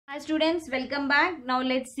Hi students, welcome back. Now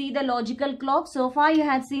let's see the logical clock. So far you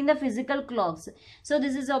have seen the physical clocks. So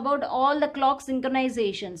this is about all the clock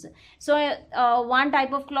synchronizations. So one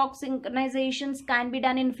type of clock synchronizations can be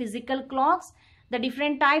done in physical clocks. The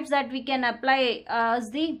different types that we can apply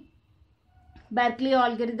is the Berkeley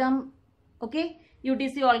algorithm, okay,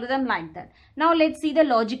 UTC algorithm, like that. Now let's see the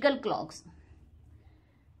logical clocks.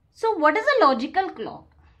 So what is a logical clock?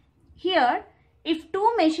 Here, if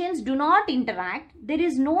two machines do not interact, there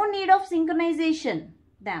is no need of synchronization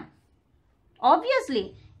them.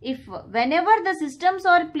 Obviously, if whenever the systems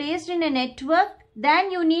are placed in a network, then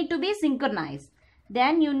you need to be synchronized.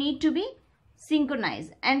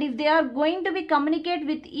 And if they are going to be communicate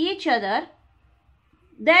with each other,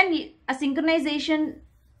 then a synchronization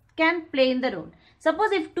can play in the role.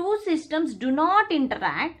 Suppose if two systems do not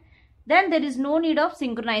interact, then there is no need of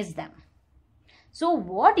synchronize them. So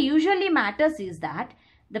what usually matters is that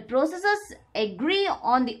the processors agree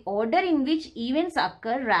on the order in which events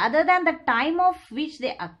occur rather than the time of which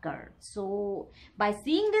they occur. So by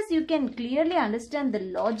seeing this, you can clearly understand the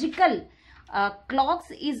logical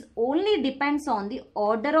clocks is only depends on the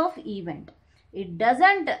order of event. It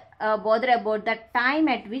doesn't bother about the time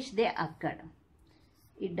at which they occurred.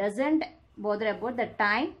 It doesn't bother about the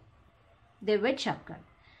time they which occurred.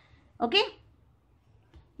 Okay?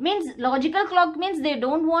 Means logical clock means they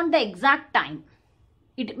don't want the exact time.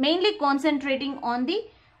 It mainly concentrating on the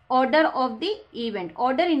order of the event,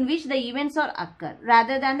 order in which the events are occur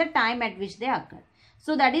rather than the time at which they occur.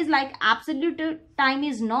 So that is like absolute time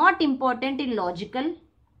is not important in logical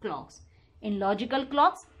clocks. In logical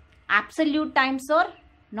clocks, absolute times are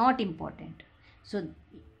not important. So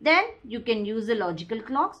then you can use the logical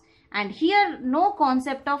clocks, and here no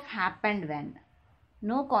concept of happened when.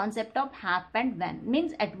 No concept of happened when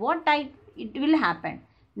means at what time it will happen.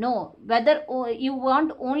 No, whether you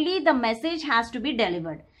want only the message has to be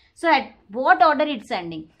delivered. So at what order it's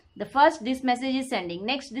sending. The first this message is sending,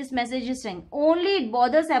 next this message is sending. Only it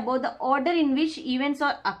bothers about the order in which events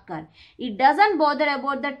are occur. It doesn't bother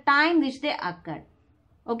about the time which they occur.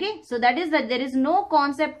 Okay, so that is that there is no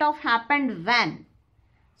concept of happened when.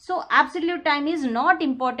 So absolute time is not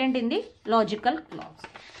important in the logical clocks.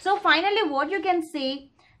 So finally what you can say,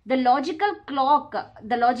 the logical clock,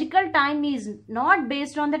 the logical time is not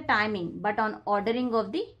based on the timing but on ordering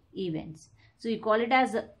of the events. So you call it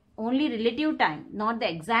as only relative time, not the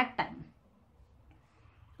exact time.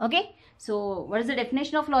 Okay. So what is the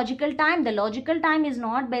definition of logical time? The logical time is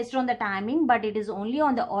not based on the timing but it is only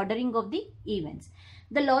on the ordering of the events.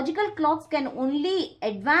 The logical clocks can only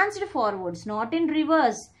advance forwards, not in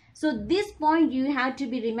reverse. So this point you have to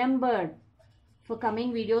be remembered for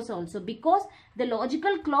coming videos also, because the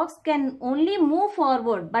logical clocks can only move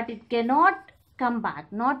forward but it cannot come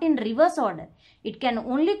back, not in reverse order. It can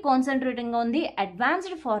only concentrating on the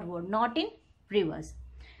advanced forward, not in reverse.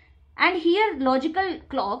 And here logical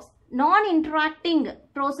clocks, non-interacting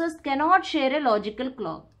process cannot share a logical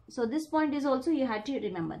clock. So this point is also you have to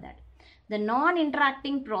remember that. The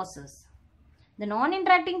non-interacting process. The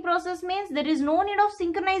non-interacting process means there is no need of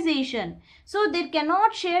synchronization. So they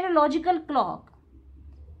cannot share a logical clock.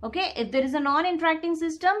 Okay, if there is a non-interacting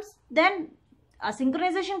systems, then a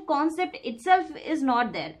synchronization concept itself is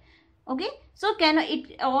not there. Okay, so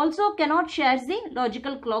it also cannot share the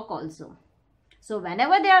logical clock also. So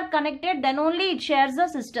whenever they are connected, then only it shares the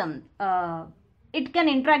system. It can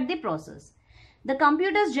interact the process. The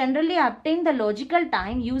computers generally obtain the logical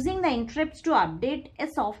time using the interrupts to update a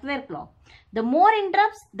software clock. The more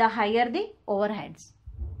interrupts, the higher the overheads.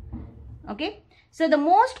 Okay. So the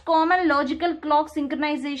most common logical clock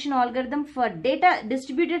synchronization algorithm for data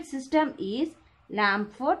distributed system is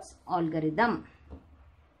Lamport's algorithm.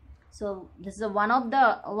 So this is one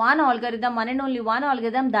algorithm, one and only one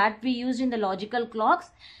algorithm that we used in the logical clocks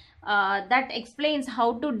that explains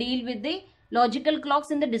how to deal with the logical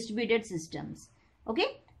clocks in the distributed systems.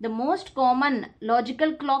 Okay, the most common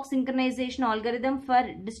logical clock synchronization algorithm for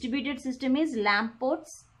distributed system is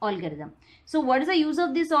Lamport's algorithm. So what is the use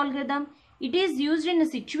of this algorithm? It is used in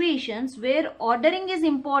situations where ordering is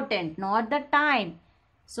important, not the time.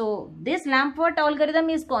 So this Lamport algorithm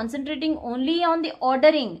is concentrating only on the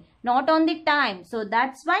ordering, not on the time. So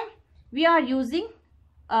that's why we are using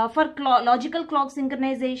for logical clock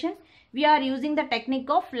synchronization, we are using the technique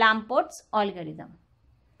of Lamport's algorithm.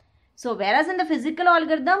 So whereas in the physical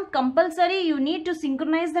algorithm, compulsory you need to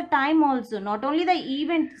synchronize the time also, not only the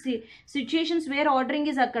event situations where ordering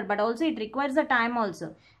is occurred, but also it requires the time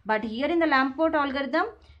also. But here in the Lamport algorithm,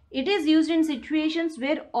 it is used in situations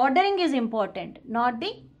where ordering is important, not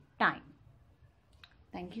the time.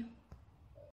 Thank you.